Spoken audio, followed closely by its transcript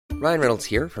Ryan Reynolds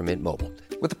here from Mint Mobile.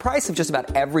 With the price of just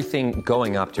about everything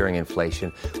going up during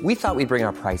inflation, we thought we'd bring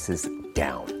our prices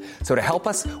down. So to help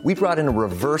us, we brought in a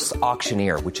reverse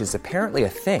auctioneer, which is apparently a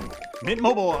thing. Mint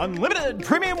Mobile Unlimited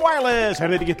Premium Wireless. How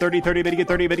to get 30, 30, bit to get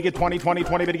 30, bit to get 20, 20,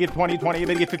 20, bit to get 20, 20,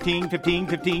 bit to get 15, 15,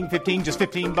 15, 15, just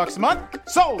 $15 a month?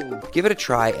 Sold! Give it a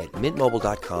try at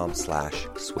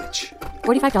mintmobile.com/switch.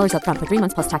 $45 up front for 3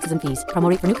 months plus taxes and fees. Promo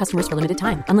rate for new customers for limited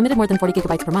time. Unlimited more than 40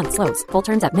 gigabytes per month. Slows full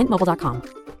terms at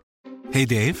mintmobile.com. Hey,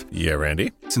 Dave. Yeah,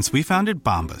 Randy. Since we founded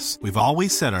Bombas, we've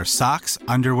always said our socks,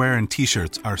 underwear, and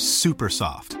T-shirts are super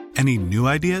soft. Any new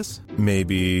ideas?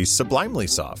 Maybe sublimely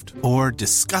soft. Or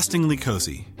disgustingly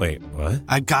cozy. Wait, what?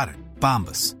 I got it.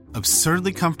 Bombas.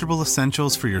 Absurdly comfortable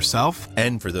essentials for yourself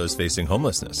and for those facing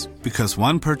homelessness. Because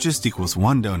one purchased equals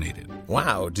one donated.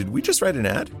 Wow, did we just write an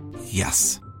ad?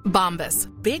 Yes. Bombas.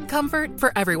 Big comfort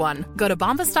for everyone. Go to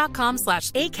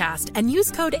bombas.com/ACAST and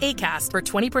use code ACAST for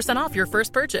 20% off your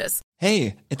first purchase.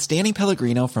 Hey, it's Danny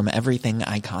Pellegrino from Everything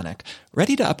Iconic.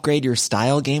 Ready to upgrade your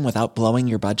style game without blowing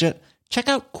your budget? Check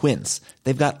out Quince.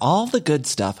 They've got all the good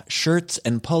stuff, shirts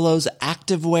and polos,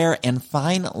 activewear, and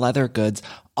fine leather goods,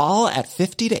 all at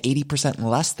 50 to 80%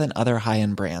 less than other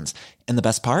high-end brands. And the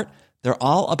best part? They're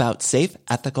all about safe,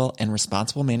 ethical, and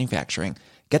responsible manufacturing.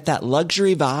 Get that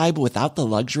luxury vibe without the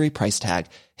luxury price tag.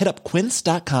 Hit up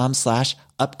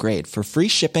quince.com/upgrade for free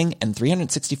shipping and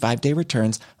 365-day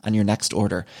returns on your next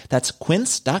order. That's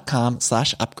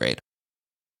quince.com/upgrade.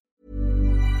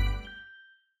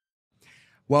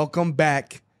 Welcome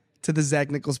back to the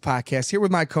Zach Nichols podcast. Here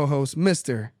with my co-host,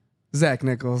 Mr. Zach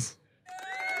Nichols.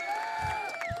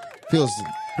 He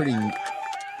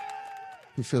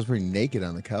feels pretty naked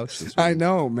on the couch this week. I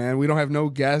know, man. We don't have no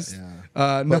guests. Yeah.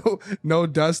 No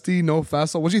Dusty, no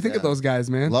Fessel. What do you think of those guys,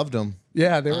 man? Loved them.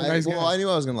 Yeah, they were nice guys. Well, I knew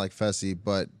I was going to like Fessy,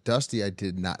 but Dusty I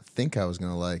did not think I was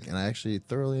going to like, and I actually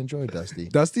thoroughly enjoyed Dusty.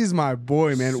 Dusty's my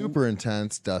boy, man. Super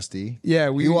intense, Dusty. Yeah.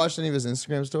 You watched any of his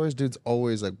Instagram stories? Dude's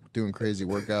always like doing crazy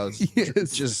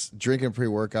workouts. Just drinking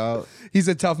pre-workout. He's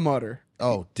a tough mutter.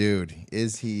 Oh, dude.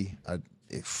 Is he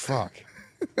fuck.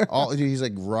 He's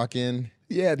like rocking.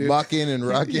 Yeah, dude. Mucking and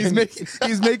rucking.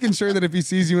 He's making sure that if he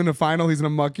sees you in the final, he's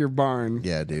going to muck your barn.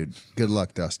 Yeah, dude. Good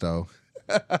luck, Dusto.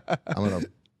 I'm going to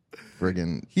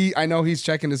friggin'... I know he's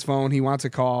checking his phone. He wants a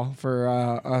call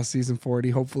for season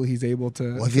 40. Hopefully he's able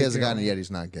to... Well, if he hasn't gotten it yet,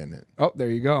 he's not getting it. Oh, there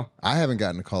you go. I haven't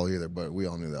gotten a call either, but we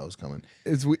all knew that was coming.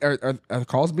 Are the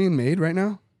calls being made right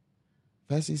now?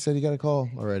 Bessie said he got a call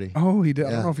already. Oh, he did. Yeah.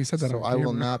 I don't know if he said that. So I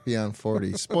will not be on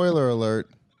 40. Spoiler alert.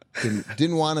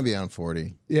 Didn't want to be on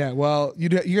 40. Yeah, well, you're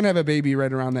gonna have a baby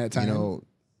right around that time.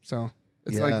 So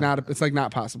it's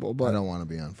not possible. But I don't want to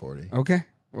be on 40. Okay,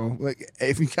 well,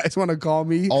 if you guys want to call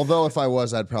me, although if I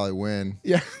was, I'd probably win.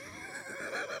 Yeah.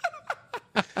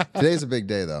 Today's a big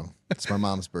day though. It's my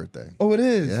mom's birthday. Oh, it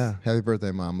is. Yeah. Happy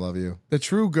birthday, Mom. Love you. The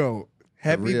true goat.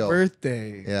 Happy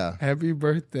birthday. Yeah. Happy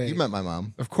birthday. You met my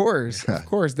mom. Of course. Yeah. Of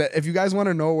course. That if you guys want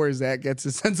to know where Zach gets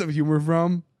his sense of humor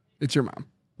from, it's your mom.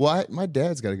 Well, my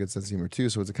dad's got a good sense of humor too,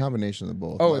 so it's a combination of the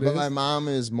both. Oh, But my mom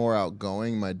is more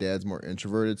outgoing. My dad's more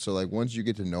introverted. So like once you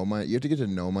get to know you have to get to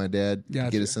know my dad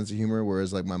to get a sense of humor.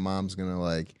 Whereas like my mom's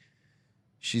gonna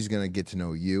she's gonna get to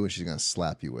know you and she's gonna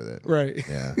slap you with it. Right.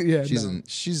 Yeah. Yeah.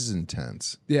 She's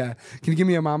intense. Yeah. Can you give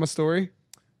me a mama story?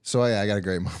 So I got a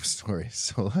great mom story.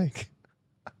 So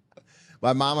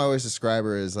my mom, I always describe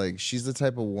her as she's the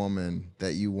type of woman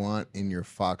that you want in your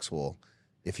foxhole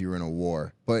if you were in a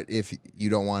war, but if you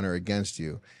don't want her against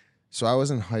you. So I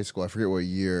was in high school, I forget what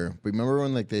year, but remember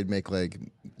when they'd make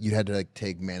you had to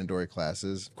take mandatory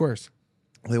classes? Of course.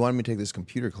 They wanted me to take this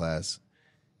computer class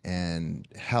and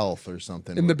health or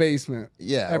something. In the basement.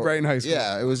 Yeah. At Brighton High School.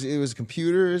 Yeah, it was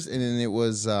computers, and then it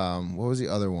was, what was the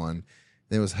other one?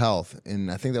 Then it was health,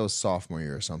 and I think that was sophomore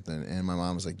year or something, and my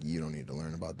mom was like, you don't need to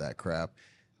learn about that crap.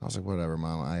 I was like, whatever,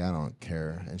 Mom, I don't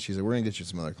care. And she's like, we're going to get you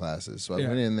some other classes. So I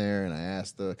went in there, and I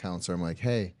asked the counselor, I'm like,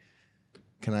 hey,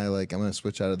 can I, I'm going to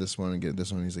switch out of this one and get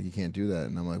this one. And he's like, you can't do that.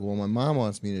 And I'm like, well, my mom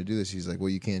wants me to do this. He's like, well,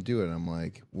 you can't do it. And I'm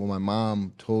like, well, my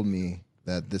mom told me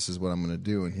that this is what I'm going to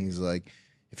do. And he's like,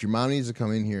 if your mom needs to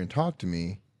come in here and talk to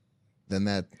me, then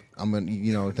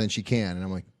then she can. And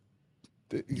I'm like,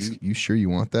 you sure you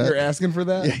want that? You're asking for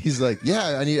that? Yeah, he's like,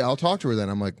 yeah, I'll talk to her then.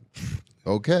 I'm like,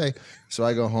 okay. So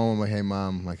I go home. I'm like, hey,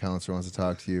 Mom, my counselor wants to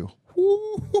talk to you.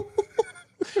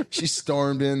 She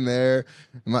stormed in there.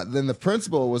 Then the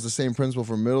principal was the same principal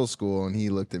for middle school, and he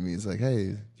looked at me. He's like, hey,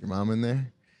 is your mom in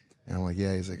there? And I'm like,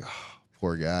 yeah. He's like, oh,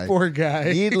 Poor guy. Poor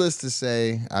guy. Needless to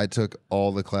say, I took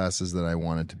all the classes that I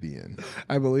wanted to be in.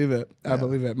 I believe it. I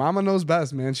believe it. Mama knows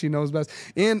best, man. She knows best.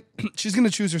 And she's going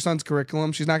to choose her son's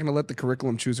curriculum. She's not going to let the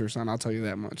curriculum choose her son. I'll tell you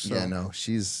that much. So.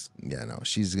 She's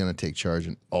going to take charge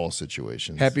in all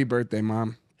situations. Happy birthday,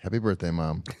 Mom. Happy birthday,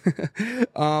 Mom.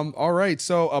 All right.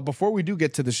 So before we do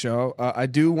get to the show, I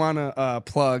do want to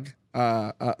plug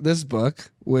this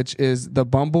book, which is The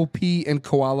Bumblebee and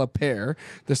Koala Pair,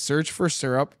 The Search for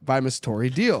Syrup by Miss Tori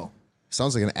Deal.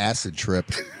 Sounds like an acid trip.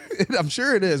 I'm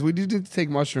sure it is. We do need to take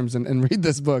mushrooms and read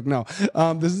this book. No,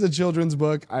 this is a children's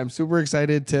book. I'm super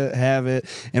excited to have it,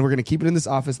 and we're going to keep it in this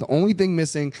office. The only thing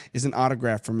missing is an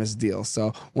autograph from Miss Deal.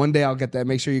 So one day I'll get that.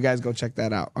 Make sure you guys go check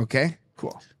that out. Okay?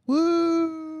 Cool.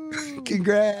 Woo!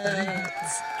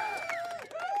 Congrats.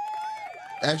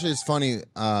 Actually, it's funny.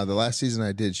 The last season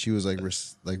I did, she was like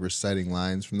reciting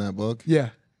lines from that book. Yeah.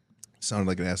 Sounded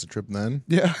like an acid trip then.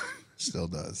 Yeah. Still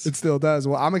does. It still does.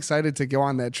 Well, I'm excited to go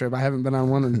on that trip. I haven't been on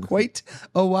one in quite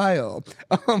a while.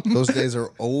 Those days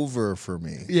are over for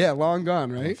me. Yeah, long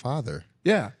gone, right? My father.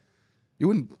 Yeah. You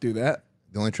wouldn't do that.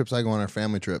 The only trips I go on are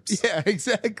family trips. Yeah,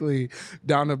 exactly.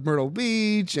 Down to Myrtle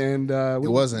Beach and it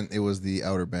wasn't. It was the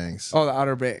Outer Banks. Oh, the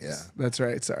Outer Banks. Yeah, that's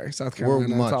right. Sorry, South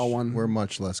Carolina. That's all one. We're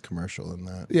much less commercial than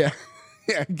that. Yeah.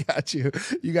 Yeah, got you.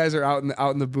 You guys are out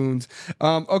in the boons.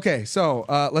 Okay, so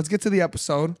let's get to the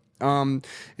episode.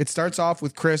 It starts off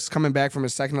with Chris coming back from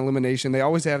his second elimination. They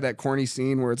always have that corny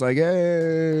scene where it's like,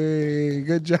 "Hey,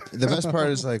 good job." The best part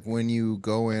is like when you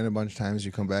go in a bunch of times,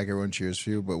 you come back, everyone cheers for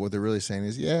you. But what they're really saying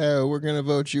is, "Yeah, we're gonna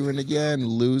vote you in again,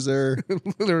 loser."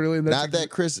 Literally, not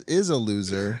that Chris is a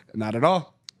loser, not at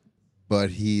all. But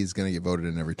he's gonna get voted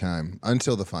in every time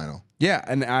until the final. Yeah,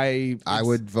 and I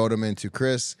would vote him into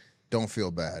Chris. Don't feel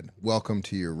bad. Welcome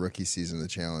to your rookie season of the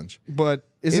challenge. But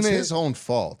it's his own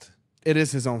fault. It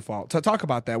is his own fault. So talk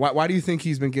about that. Why do you think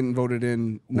he's been getting voted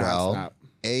in nonstop? Well,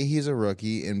 A, he's a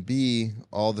rookie, and B,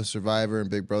 all the Survivor and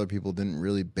Big Brother people didn't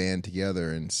really band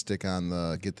together and stick on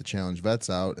get the challenge vets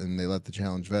out, and they let the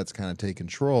challenge vets kind of take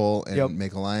control and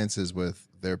make alliances with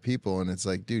their people. And it's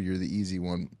like, dude, you're the easy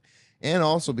one. And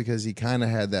also because he kind of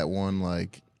had that one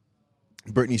like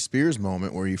Britney Spears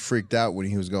moment where he freaked out when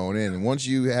he was going in. And once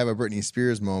you have a Britney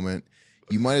Spears moment,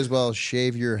 you might as well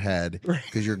shave your head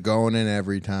because you're going in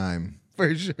every time.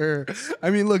 For sure. I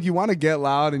mean, look, you want to get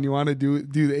loud and you want to do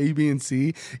the A, B, and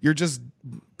C. You're just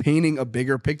painting a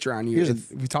bigger picture on you.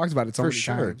 We talked about it so many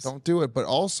times. Don't do it. But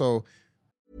also,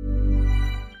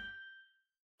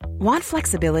 want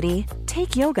flexibility?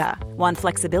 Take yoga. Want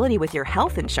flexibility with your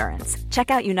health insurance?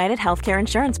 Check out United Healthcare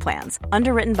Insurance Plans.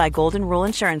 Underwritten by Golden Rule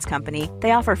Insurance Company,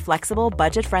 they offer flexible,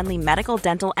 budget-friendly medical,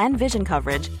 dental, and vision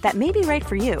coverage that may be right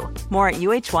for you. More at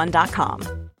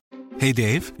uh1.com. Hey,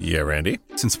 Dave. Yeah, Randy.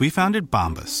 Since we founded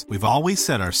Bombas, we've always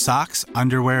said our socks,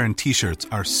 underwear, and T-shirts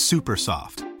are super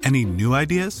soft. Any new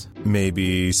ideas?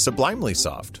 Maybe sublimely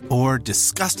soft. Or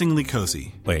disgustingly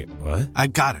cozy. Wait, what? I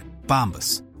got it.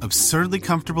 Bombas. Absurdly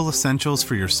comfortable essentials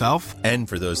for yourself and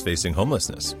for those facing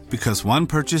homelessness. Because one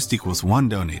purchased equals one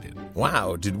donated.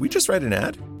 Wow, did we just write an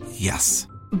ad? Yes.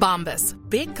 Bombas.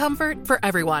 Big comfort for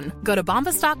everyone. Go to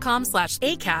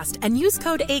bombas.com/ACAST and use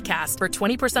code ACAST for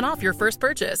 20% off your first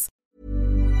purchase.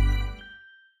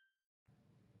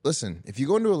 listen, if you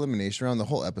go into elimination round, the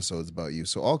whole episode's about you.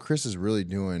 So all Chris is really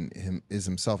doing is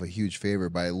himself a huge favor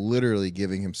by literally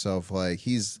giving himself like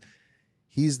he's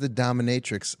the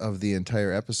dominatrix of the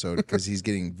entire episode because he's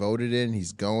getting voted in,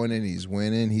 he's going in, he's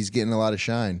winning, he's getting a lot of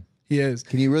shine. He is.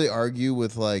 Can you really argue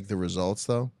with like the results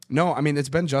though? No, I mean it's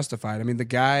been justified. I mean the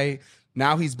guy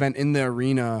now he's been in the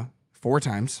arena 4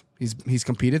 times. He's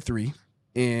competed 3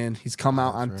 and he's come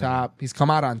out on top. He's come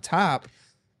out on top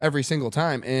every single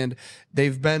time, and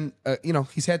they've been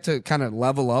he's had to kind of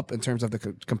level up in terms of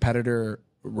the competitor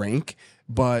rank,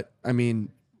 but I mean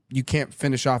you can't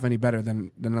finish off any better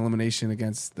than an elimination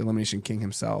against the Elimination King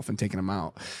himself and taking him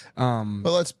out.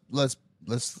 But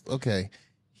let's okay.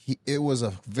 He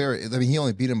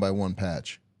only beat him by 1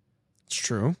 patch. It's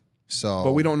true. So,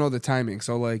 but we don't know the timing.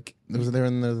 So like, they're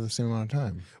in the same amount of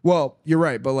time. Well, you're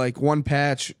right, but like 1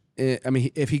 patch. I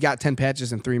mean, if he got 10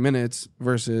 patches in 3 minutes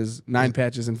versus 9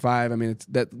 patches in 5, I mean, it's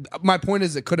that. My point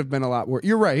is, it could have been a lot worse.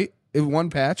 You're right, 1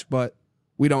 patch, but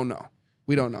we don't know.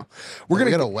 We don't know. We're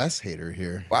gonna get a Wes hater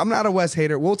here. Well, I'm not a Wes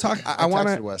hater. We'll talk. I want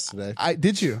to Wes today.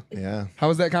 Did you? Yeah. How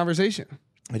was that conversation?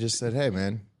 I just said, hey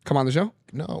man, come on the show.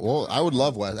 No, well, I would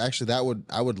love Wes. Actually,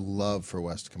 I would love for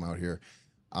Wes to come out here.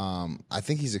 I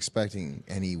think he's expecting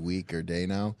any week or day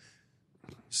now.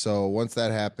 So once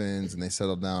that happens and they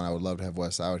settle down, I would love to have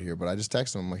Wes out here. But I just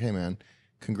texted him, I'm like, hey man,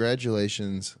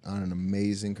 congratulations on an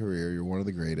amazing career. You're one of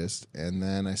the greatest. And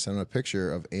then I sent him a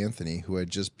picture of Anthony, who had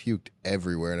just puked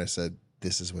everywhere. And I said,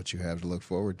 this is what you have to look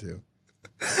forward to.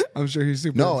 I'm sure he's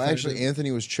super No, excited. actually,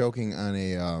 Anthony was choking on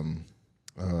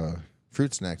a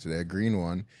fruit snack today, a green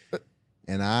one.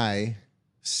 And I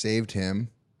saved him.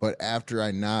 But after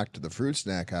I knocked the fruit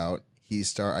snack out,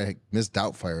 I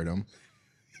misdoubtfired him.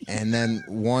 And then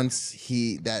once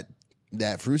that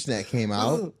fruit snack came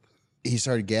out, he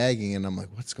started gagging, and I'm like,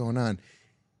 what's going on?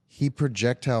 He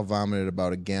projectile vomited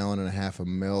about 1.5 gallons of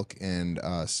milk and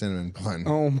cinnamon bun.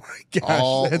 Oh, my gosh.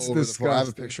 All That's over the floor. I have a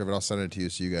disgusting. picture of it. I'll send it to you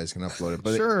so you guys can upload it.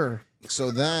 But Sure.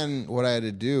 So then what I had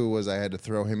to do was I had to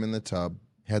throw him in the tub,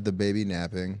 had the baby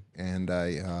napping, and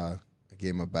I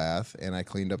gave him a bath, and I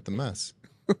cleaned up the mess.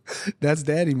 That's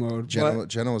daddy mode.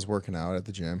 Jenna was working out at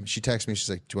the gym. She texted me. She's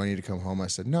like, do I need to come home? I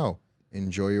said, no.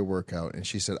 Enjoy your workout. And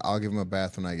she said, I'll give him a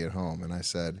bath when I get home. And I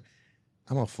said,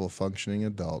 I'm a full functioning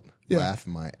adult. Yeah. Laugh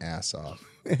my ass off.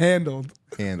 Handled.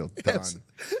 Done.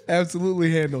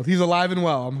 Absolutely handled. He's alive and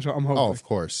well. I'm hoping. Oh, of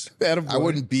course. Attaboy. I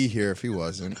wouldn't be here if he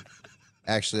wasn't.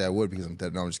 Actually, I would because I'm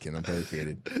dead. No, I'm just kidding. I'm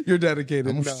dedicated. You're dedicated.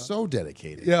 I'm No. so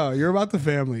dedicated. Yeah, you're about the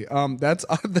family. That's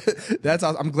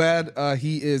awesome. I'm glad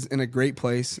he is in a great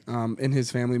place in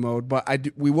his family mode. But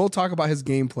we will talk about his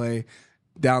gameplay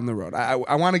down the road.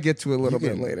 I want to get to it a little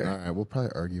bit later. All right, we'll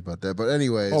probably argue about that. But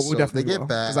anyways, Oh, we definitely they get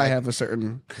back because I have a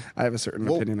certain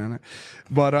opinion on it.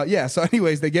 But yeah, so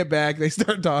anyways, they get back, they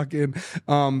start talking.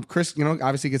 Chris,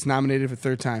 obviously gets nominated for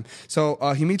third time. So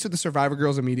he meets with the Survivor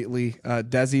girls immediately,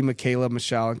 Desi, Michaela,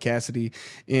 Michelle, and Cassidy,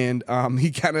 and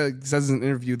he kind of says in an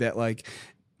interview that like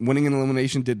winning an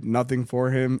elimination did nothing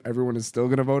for him. Everyone is still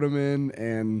going to vote him in,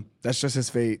 and that's just his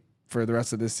fate for the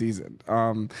rest of this season.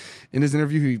 In his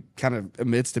interview, he kind of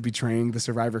admits to betraying the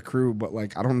Survivor crew, but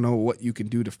like, I don't know what you can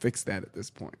do to fix that at this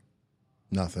point.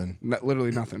 Nothing.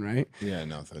 Literally nothing, right? Yeah,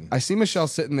 nothing. I see Michelle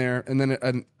sitting there, and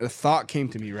then a thought came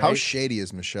to me, right? How shady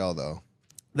is Michelle, though?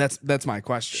 That's my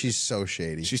question. She's so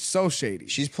shady. She's so shady.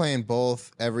 She's playing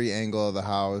both every angle of the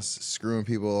house, screwing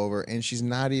people over, and she's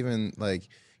not even like,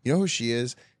 you know who she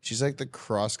is? She's like the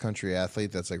cross-country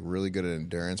athlete that's like really good at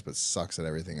endurance, but sucks at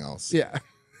everything else. Yeah.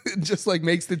 Just like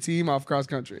makes the team off cross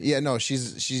country. Yeah, no,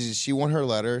 she won her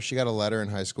letter. She got a letter in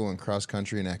high school in cross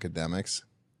country and academics.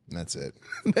 And that's it.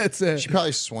 That's it. She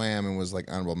probably swam and was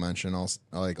like honorable mention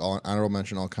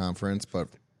all conference, but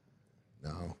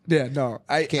no. Yeah, no.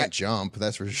 I can't jump,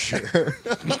 that's for sure.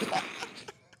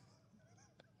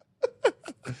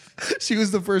 She was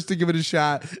the first to give it a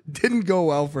shot. Didn't go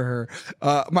well for her.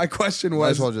 My question was,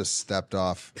 might as well just stepped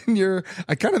off.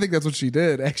 I kind of think that's what she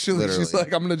did. Actually, Literally. she's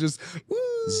like, I'm gonna just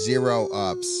 0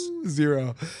 ups.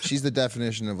 0 She's the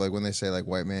definition of like when they say like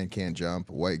white man can't jump,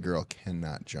 white girl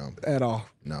cannot jump at all.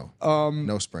 No,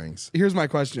 no springs. Here's my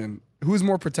question: who's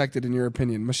more protected in your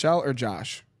opinion, Michelle or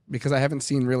Josh? Because I haven't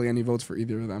seen really any votes for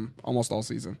either of them almost all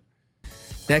season.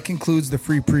 That concludes the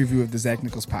free preview of the Zach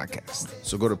Nichols podcast.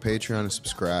 So go to Patreon and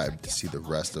subscribe to see the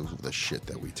rest of the shit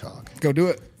that we talk. Go do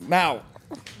it now.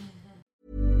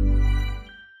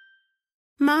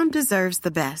 Mom deserves the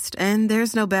best, and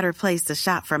there's no better place to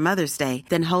shop for Mother's Day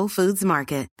than Whole Foods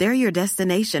Market. They're your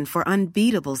destination for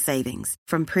unbeatable savings,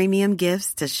 from premium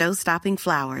gifts to show-stopping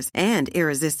flowers and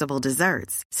irresistible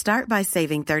desserts. Start by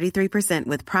saving 33%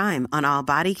 with Prime on all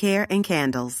body care and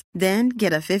candles. Then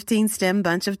get a 15-stem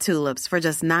bunch of tulips for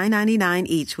just $9.99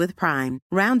 each with Prime.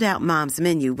 Round out Mom's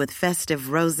menu with festive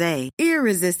rosé,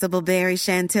 irresistible berry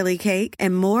chantilly cake,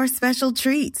 and more special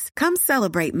treats. Come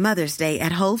celebrate Mother's Day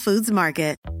at Whole Foods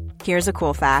Market. Here's a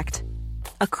cool fact.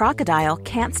 A crocodile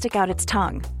can't stick out its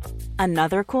tongue.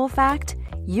 Another cool fact,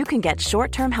 you can get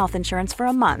short-term health insurance for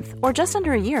a month or just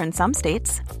under a year in some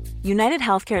states. United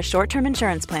Healthcare short-term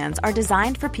insurance plans are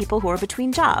designed for people who are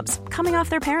between jobs, coming off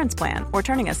their parents' plan, or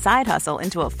turning a side hustle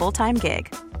into a full-time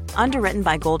gig. Underwritten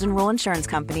by Golden Rule Insurance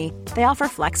Company, they offer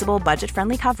flexible,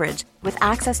 budget-friendly coverage with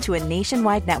access to a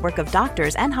nationwide network of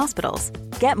doctors and hospitals.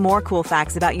 Get more cool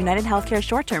facts about United Healthcare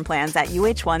short-term plans at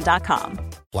uh1.com.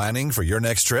 Planning for your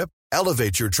next trip?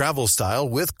 Elevate your travel style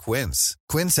with Quince.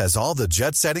 Quince has all the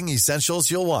jet-setting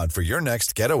essentials you'll want for your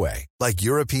next getaway, like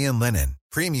European linen,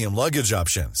 premium luggage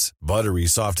options, buttery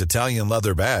soft Italian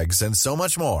leather bags, and so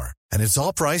much more. And it's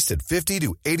all priced at 50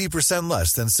 to 80%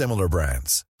 less than similar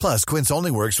brands. Plus, Quince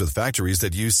only works with factories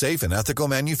that use safe and ethical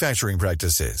manufacturing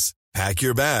practices. Pack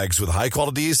your bags with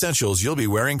high-quality essentials you'll be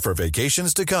wearing for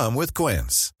vacations to come with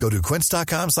Quince. Go to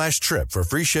quince.com/trip for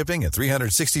free shipping and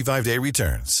 365-day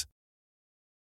returns.